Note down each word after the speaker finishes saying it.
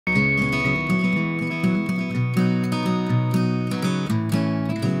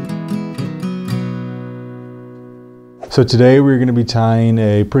So today we're going to be tying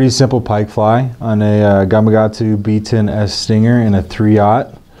a pretty simple pike fly on a Gamakatsu B10S Stinger in a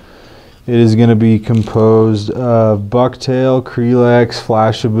 3/0. It is going to be composed of bucktail, Krelex,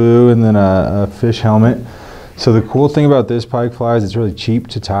 Flashabou, and then a fish helmet. So the cool thing about this pike fly is it's really cheap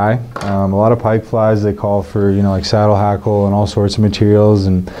to tie. A lot of pike flies, they call for, like saddle hackle and all sorts of materials,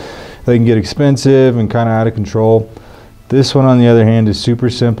 and they can get expensive and kind of out of control. This one, on the other hand, is super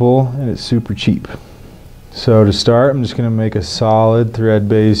simple and it's super cheap. So to start, I'm just going to make a solid thread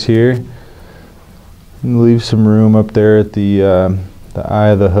base here and leave some room up there at the eye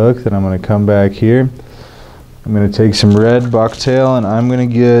of the hook. Then I'm going to come back here. I'm going to take some red bucktail and I'm going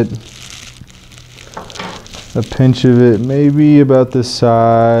to get a pinch of it, maybe about the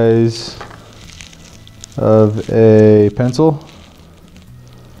size of a pencil.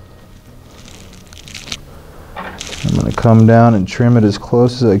 I'm going to come down and trim it as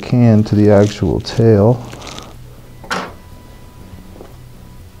close as I can to the actual tail.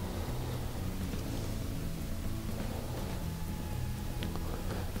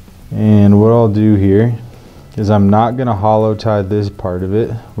 And what I'll do here is I'm not going to hollow tie this part of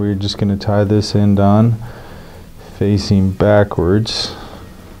it. We're just going to tie this end on facing backwards.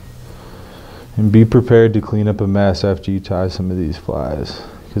 And be prepared to clean up a mess after you tie some of these flies,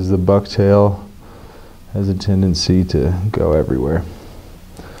 because the bucktail has a tendency to go everywhere.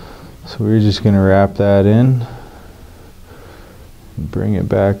 So we're just going to wrap that in, bring it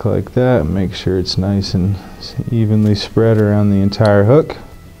back like that, make sure it's nice and evenly spread around the entire hook.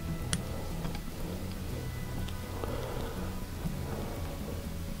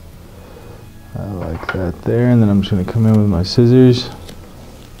 I like that there, and then I'm just going to come in with my scissors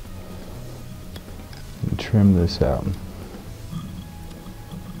and trim this out.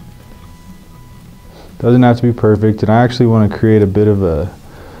 Doesn't have to be perfect, and I actually want to create a bit of a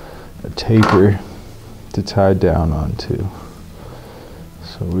taper to tie down onto.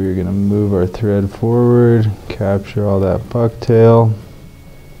 So we're going to move our thread forward, capture all that bucktail,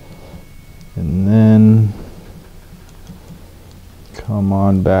 and then come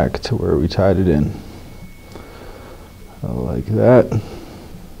on back to where we tied it in. Like that.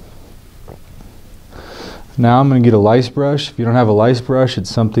 Now I'm going to get a lice brush. If you don't have a lice brush, it's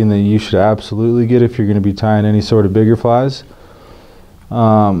something that you should absolutely get if you're going to be tying any sort of bigger flies.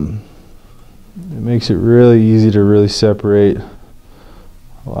 It makes it really easy to really separate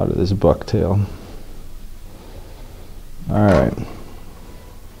a lot of this bucktail. Alright.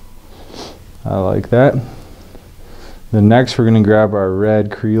 I like that. Then next we're going to grab our red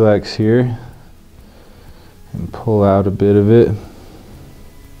Krelex here and pull out a bit of it.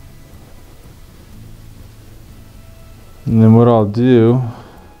 And then what I'll do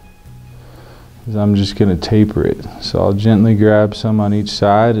is I'm just going to taper it. So I'll gently grab some on each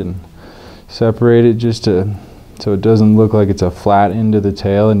side and separate it just so it doesn't look like it's a flat end of the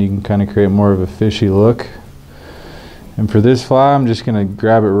tail, and you can kind of create more of a fishy look. And for this fly, I'm just going to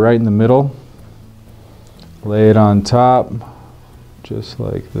grab it right in the middle, lay it on top just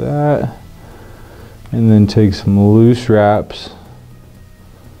like that, and then take some loose wraps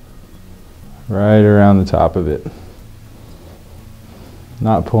right around the top of it.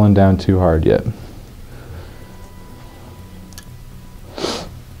 Not pulling down too hard yet.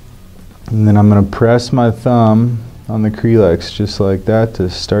 And then I'm going to press my thumb on the Krelex just like that to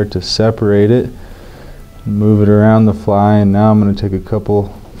start to separate it. Move it around the fly, and now I'm going to take a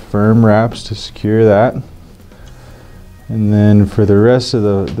couple firm wraps to secure that. And then for the rest of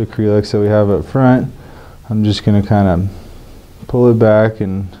the Krelex that we have up front, I'm just going to kind of pull it back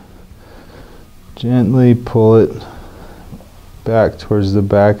and gently pull it back towards the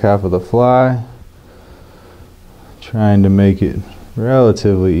back half of the fly, trying to make it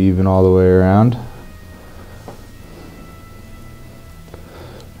relatively even all the way around.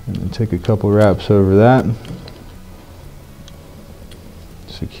 And then take a couple wraps over that,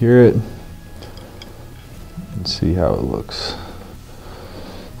 secure it, and see how it looks.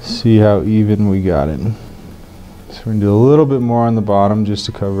 See how even we got it. So we're going to do a little bit more on the bottom just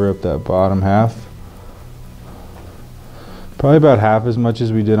to cover up that bottom half. Probably about half as much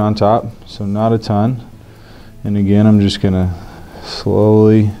as we did on top, so not a ton. And again, I'm just going to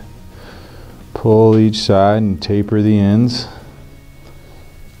slowly pull each side and taper the ends.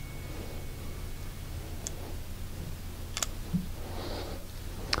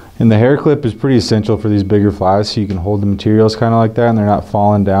 And the hair clip is pretty essential for these bigger flies, so you can hold the materials kind of like that and they're not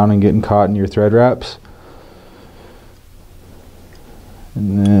falling down and getting caught in your thread wraps.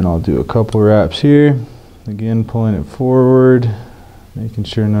 And then I'll do a couple wraps here. Again, pulling it forward, making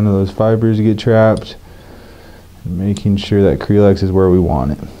sure none of those fibers get trapped, and making sure that Krelex is where we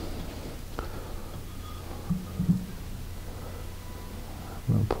want it.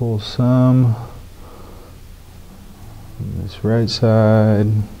 pull some on this right side,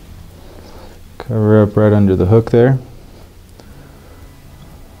 cover up right under the hook there,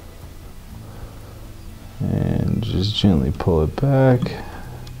 and just gently pull it back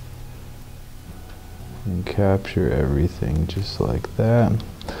and capture everything just like that.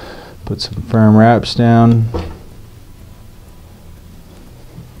 Put some firm wraps down,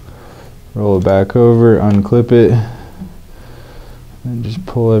 roll it back over, unclip it, and just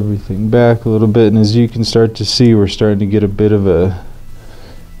pull everything back a little bit. And as you can start to see, we're starting to get a bit of a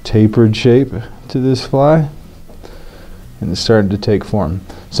tapered shape to this fly, and it's starting to take form.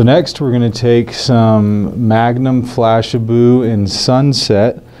 So next we're going to take some Magnum Flashabou in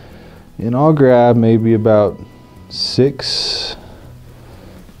Sunset, and I'll grab maybe about 6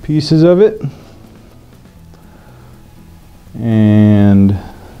 pieces of it, and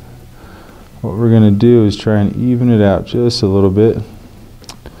what we're going to do is try and even it out just a little bit.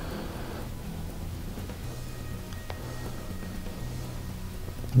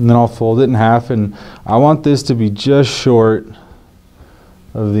 And then I'll fold it in half, and I want this to be just short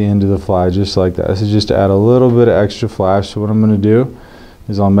of the end of the fly, just like that. This is just to add a little bit of extra flash. So what I'm going to do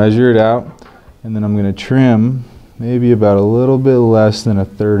is I'll measure it out, and then I'm going to trim maybe about a little bit less than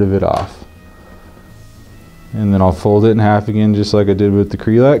 1/3 of it off. And then I'll fold it in half again, just like I did with the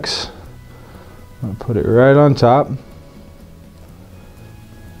Krelex. I'll put it right on top.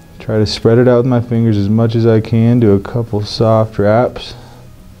 Try to spread it out with my fingers as much as I can. Do a couple soft wraps.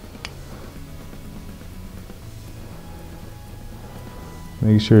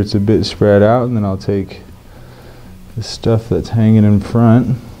 Make sure it's a bit spread out, and then I'll take the stuff that's hanging in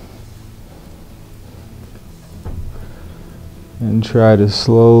front and try to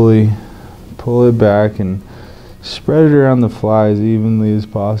slowly pull it back and spread it around the fly as evenly as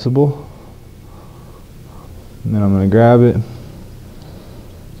possible. And then I'm going to grab it,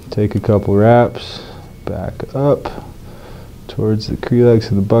 take a couple wraps, back up towards the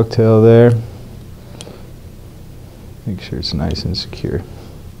Krelex and the bucktail there. Make sure it's nice and secure.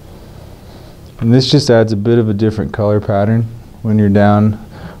 And this just adds a bit of a different color pattern when you're down,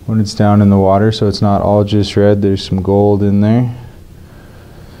 when it's down in the water, so it's not all just red. There's some gold in there.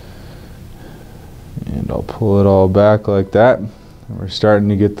 And I'll pull it all back like that. And we're starting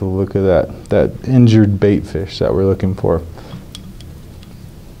to get the look of that injured bait fish that we're looking for.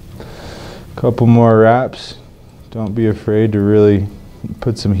 Couple more wraps. Don't be afraid to really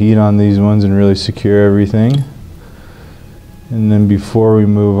put some heat on these ones and really secure everything. And then before we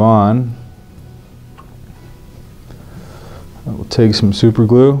move on, I will take some super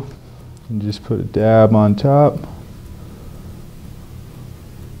glue and just put a dab on top.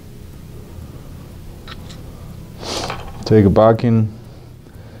 Take a bodkin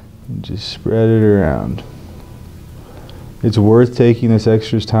and just spread it around. It's worth taking this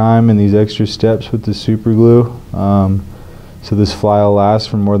extra time and these extra steps with the super glue, so this fly will last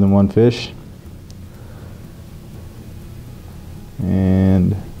for more than one fish.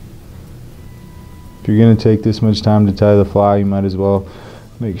 And if you're going to take this much time to tie the fly, you might as well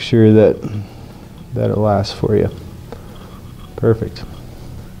make sure that it lasts for you. Perfect.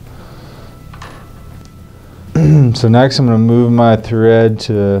 So next I'm going to move my thread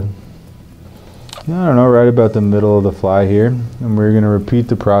to, I don't know, right about the middle of the fly here, and we're going to repeat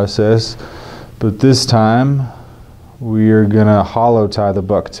the process, but this time we are going to hollow tie the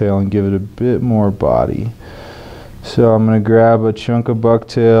bucktail and give it a bit more body. So I'm going to grab a chunk of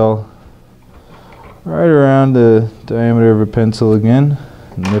bucktail right around the diameter of a pencil again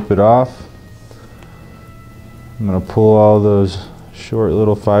and nip it off. I'm going to pull all those short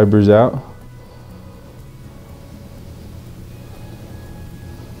little fibers out.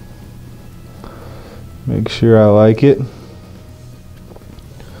 Make sure I like it.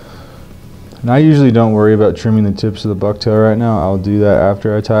 And I usually don't worry about trimming the tips of the bucktail right now. I'll do that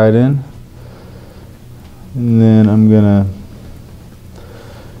after I tie it in. And then I'm gonna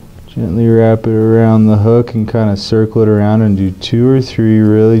gently wrap it around the hook and kind of circle it around and do 2 or 3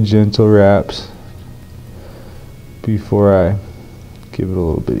 really gentle wraps before I give it a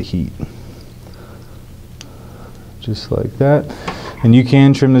little bit of heat. Just like that. And you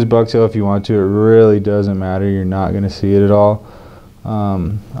can trim this bucktail if you want to. It really doesn't matter. You're not going to see it at all.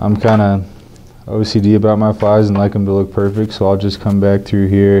 I'm kind of OCD about my flies and like them to look perfect, so I'll just come back through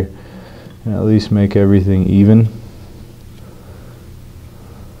here and at least make everything even.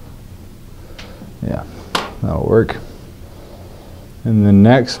 Yeah, that'll work. And then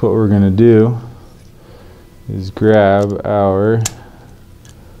next what we're going to do is grab our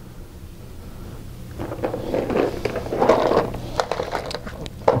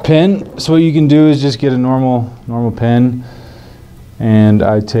pen. So what you can do is just get a normal pen and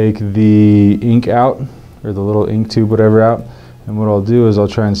I take the ink out, or the little ink tube, whatever, out. And what I'll do is I'll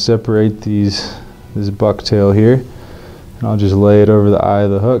try and separate this bucktail here, and I'll just lay it over the eye of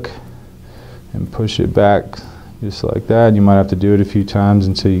the hook and push it back just like that. You might have to do it a few times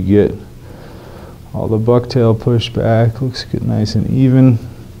until you get all the bucktail pushed back. Looks good, nice and even.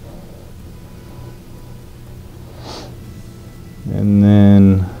 And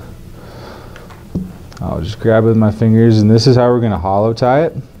then I'll just grab it with my fingers, and this is how we're going to hollow tie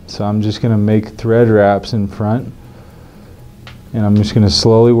it. So I'm just going to make thread wraps in front, and I'm just going to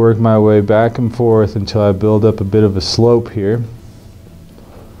slowly work my way back and forth until I build up a bit of a slope here,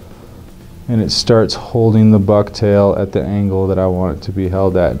 and it starts holding the bucktail at the angle that I want it to be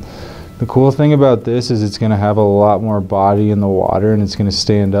held at. The cool thing about this is it's going to have a lot more body in the water, and it's going to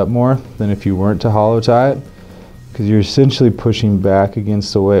stand up more than if you weren't to hollow tie it, because you're essentially pushing back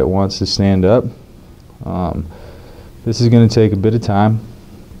against the way it wants to stand up. This is going to take a bit of time,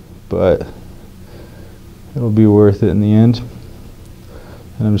 but it'll be worth it in the end.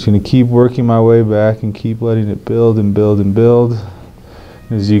 And I'm just going to keep working my way back and keep letting it build and build and build.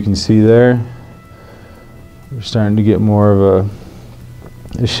 As you can see there, we're starting to get more of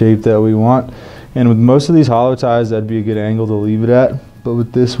a shape that we want. And with most of these hollow ties, that'd be a good angle to leave it at. But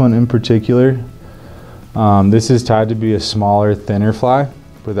with this one in particular, this is tied to be a smaller, thinner fly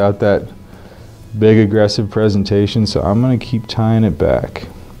without that big aggressive presentation, so I'm going to keep tying it back.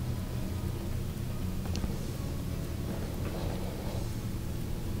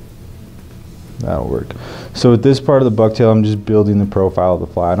 That'll work. So with this part of the bucktail, I'm just building the profile of the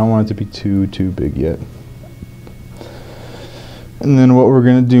fly. I don't want it to be too big yet. And then what we're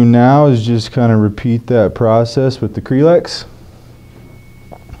going to do now is just kind of repeat that process with the Creelex.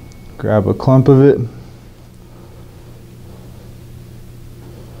 Grab a clump of it.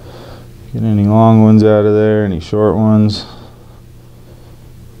 Get any long ones out of there, any short ones.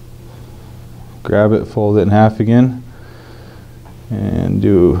 Grab it, fold it in half again, and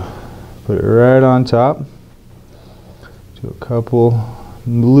put it right on top. Do a couple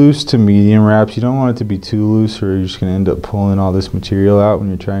loose to medium wraps. You don't want it to be too loose, or you're just going to end up pulling all this material out when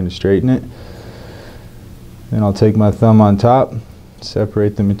you're trying to straighten it. Then I'll take my thumb on top,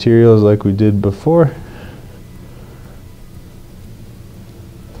 separate the materials like we did before.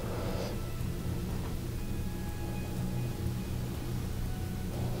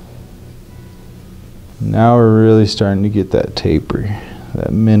 Now we're really starting to get that taper,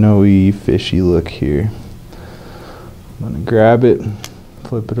 that minnowy, fishy look here. I'm going to grab it,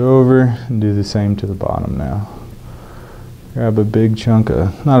 flip it over, and do the same to the bottom now. Grab a big chunk,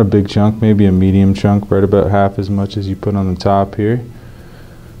 not a big chunk, maybe a medium chunk, right about half as much as you put on the top here.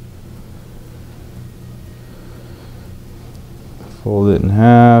 Fold it in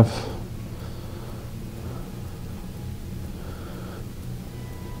half.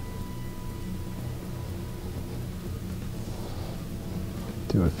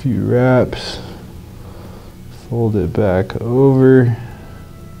 Do a few wraps, fold it back over,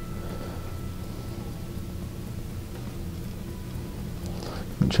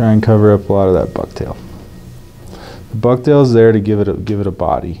 and try and cover up a lot of that bucktail. The bucktail is there to give it a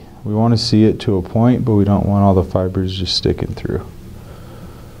body. We want to see it to a point, but we don't want all the fibers just sticking through.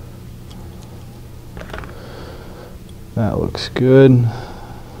 That looks good.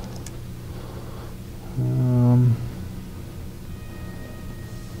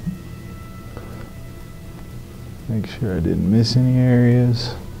 Make sure I didn't miss any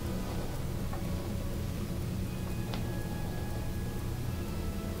areas.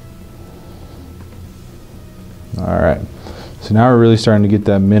 Alright, so now we're really starting to get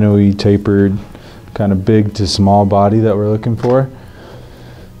that minnowy, tapered, kind of big to small body that we're looking for.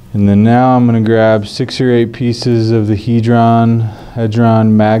 And then now I'm going to grab 6 or 8 pieces of the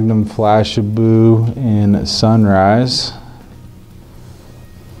Hedron Magnum Flashabou in Sunrise.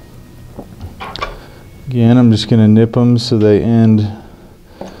 Again, I'm just going to nip them so they end,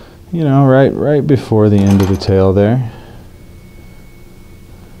 you know, right before the end of the tail there.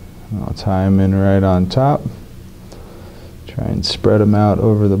 I'll tie them in right on top. Try and spread them out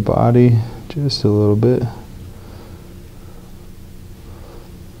over the body just a little bit.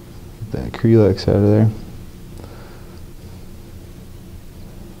 Get that Creelex out of there.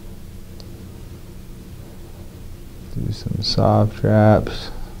 Do some soft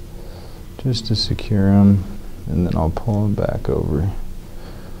wraps just to secure them, and then I'll pull them back over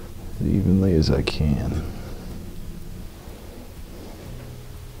as evenly as I can.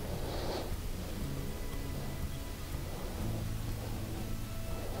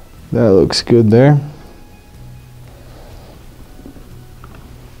 That looks good there.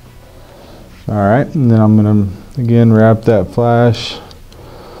 Alright, and then I'm going to Again, wrap that flash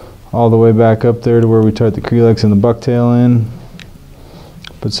all the way back up there to where we tied the Creelex and the bucktail in.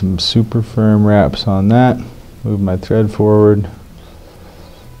 Put some super firm wraps on that. Move my thread forward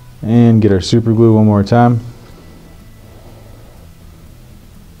and get our super glue one more time.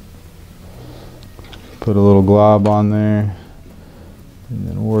 Put a little glob on there and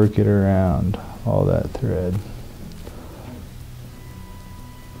then work it around all that thread.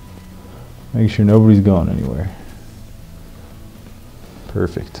 Make sure nobody's going anywhere.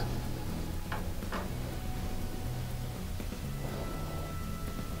 Perfect.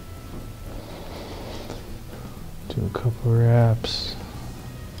 Do a couple wraps.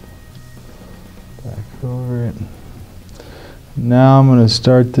 Back over it. Now I'm going to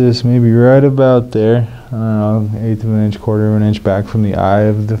start this maybe right about there. I don't know, 1/8 of an inch, 1/4 of an inch back from the eye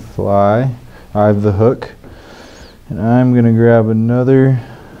of the fly, eye of the hook. And I'm going to grab another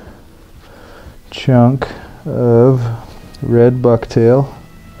chunk of red bucktail,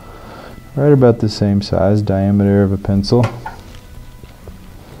 right about the same size, diameter of a pencil.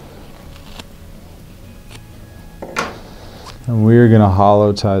 And we're going to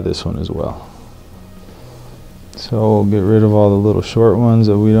hollow tie this one as well. So we'll get rid of all the little short ones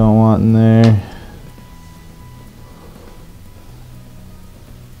that we don't want in there.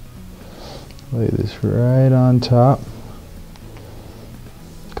 Lay this right on top.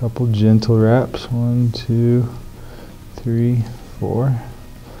 Couple gentle wraps, 1, 2, 3, 4,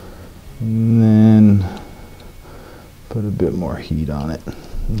 and then put a bit more heat on it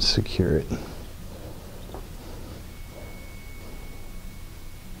and secure it.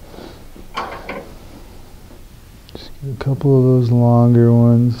 Just get a couple of those longer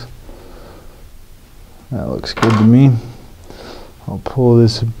ones. That looks good to me. I'll pull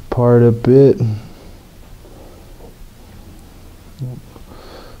this apart a bit.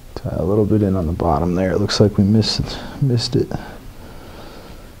 Tie a little bit in on the bottom there. It looks like we missed it.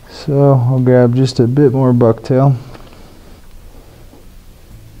 So I'll grab just a bit more bucktail.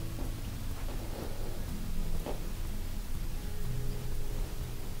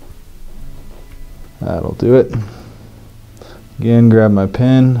 That'll do it. Again, grab my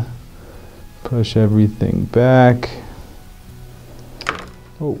pen, push everything back.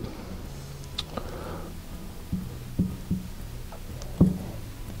 Oh.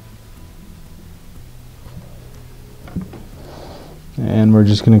 And we're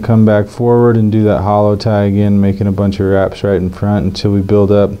just going to come back forward and do that hollow tie again, making a bunch of wraps right in front until we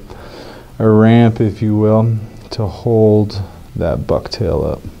build up a ramp, if you will, to hold that bucktail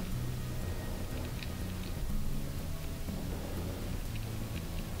up.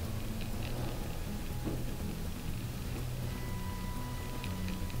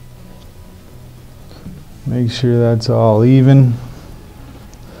 Make sure that's all even.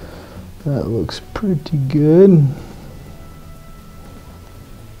 That looks pretty good.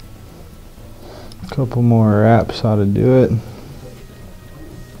 Couple more wraps ought to do it.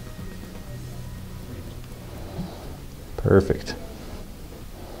 Perfect.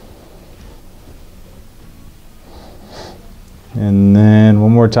 And then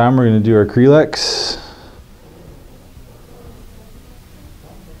one more time we're going to do our Creelex.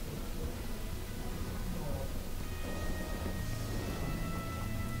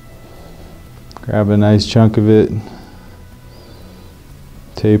 Grab a nice chunk of it.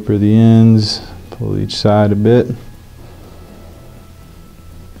 Taper the ends. Pull each side a bit.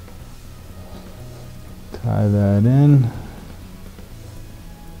 Tie that in.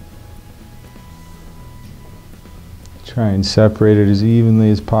 Try and separate it as evenly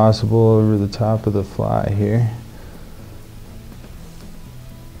as possible over the top of the fly here.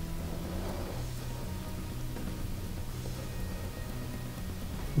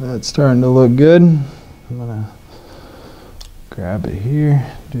 That's starting to look good. I'm going to grab it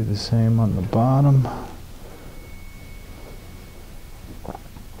here, do the same on the bottom.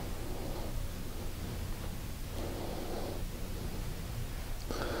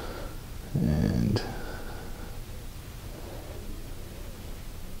 And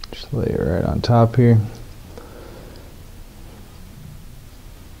just lay it right on top here.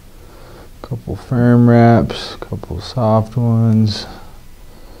 Couple firm wraps, couple soft ones.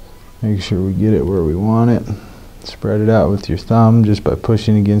 Make sure we get it where we want it. Spread it out with your thumb just by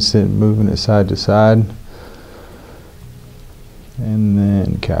pushing against it and moving it side to side. And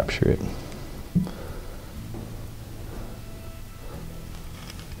then capture it.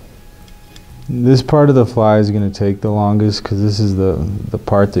 This part of the fly is going to take the longest because this is the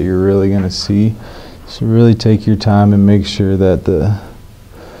part that you're really going to see. So really take your time and make sure that the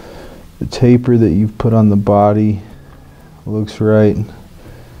taper that you've put on the body looks right,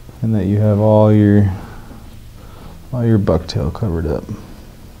 and that you have all your while your bucktail covered up.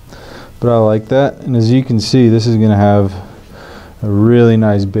 But I like that, and as you can see, this is gonna have a really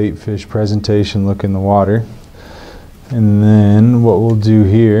nice bait fish presentation look in the water. And then what we'll do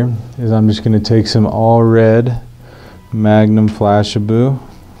here is I'm just gonna take some all red Magnum Flashabou.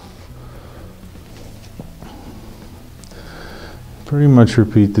 Pretty much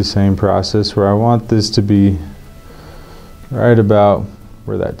repeat the same process where I want this to be right about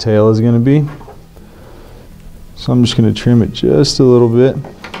where that tail is going to be. So I'm just going to trim it just a little bit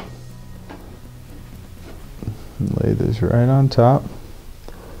and lay this right on top.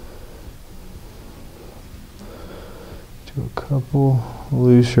 Do a couple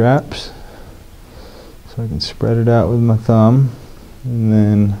loose wraps so I can spread it out with my thumb, and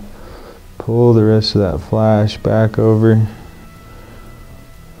then pull the rest of that flash back over.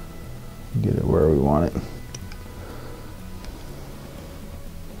 Get it where we want it.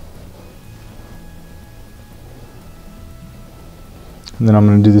 And then I'm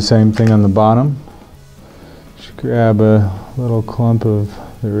going to do the same thing on the bottom. Just grab a little clump of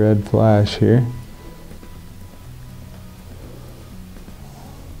the red flash here.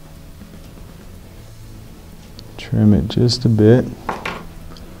 Trim it just a bit.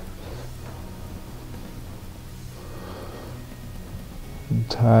 And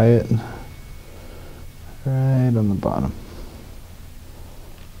tie it right on the bottom.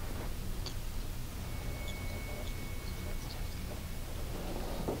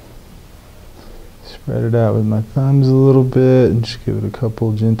 Spread it out with my thumbs a little bit and just give it a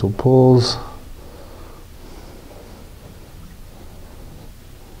couple gentle pulls.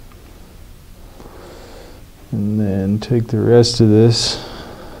 And then take the rest of this,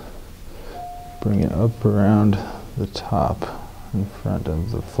 bring it up around the top in front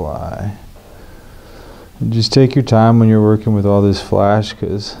of the fly. And just take your time when you're working with all this flash,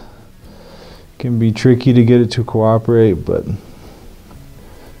 because it can be tricky to get it to cooperate, but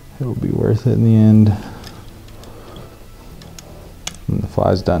it'll be worth it in the end when the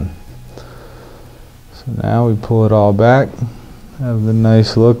fly's done. So now we pull it all back, have the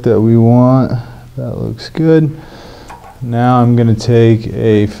nice look that we want. That looks good. Now I'm going to take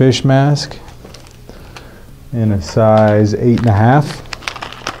a fish mask in a size 8.5.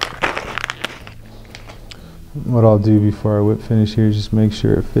 What I'll do before I whip finish here is just make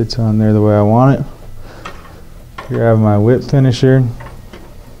sure it fits on there the way I want it. Grab my whip finisher.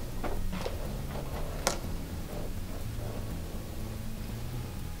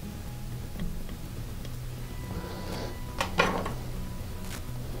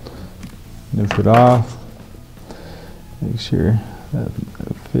 Nip it off. Make sure that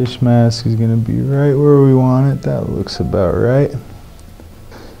fish mask is going to be right where we want it. That looks about right.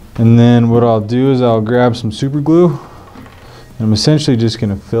 And then what I'll do is I'll grab some super glue, and I'm essentially just going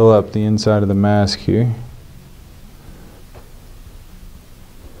to fill up the inside of the mask here.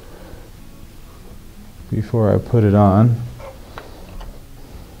 Before I put it on.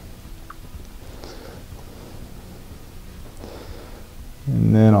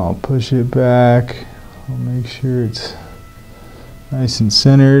 And then I'll push it back. I'll make sure it's nice and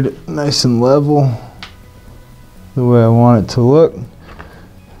centered, nice and level, the way I want it to look.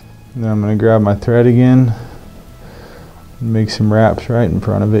 And then I'm going to grab my thread again and make some wraps right in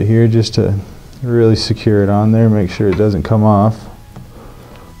front of it here just to really secure it on there, make sure it doesn't come off.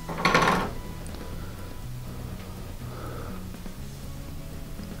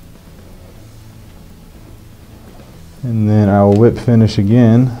 And then I will whip finish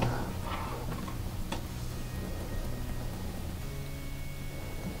again.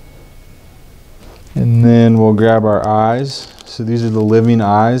 And then we'll grab our eyes. So these are the living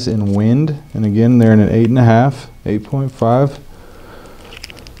eyes in wind. And again, they're in an 8.5, 8.5.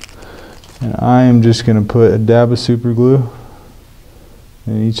 And I am just going to put a dab of super glue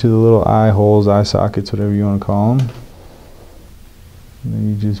in each of the little eye holes, eye sockets, whatever you want to call them. And then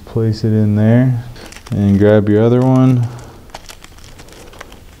you just place it in there. And grab your other one.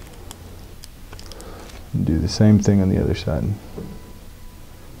 And do the same thing on the other side.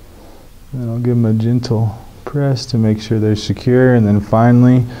 And I'll give them a gentle press to make sure they're secure. And then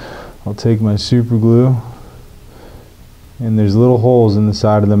finally, I'll take my super glue. And there's little holes in the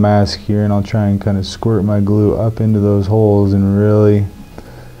side of the mask here, and I'll try and kind of squirt my glue up into those holes and really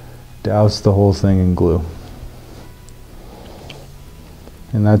douse the whole thing in glue.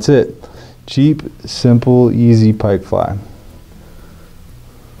 And that's it. Cheap, simple, easy pike fly.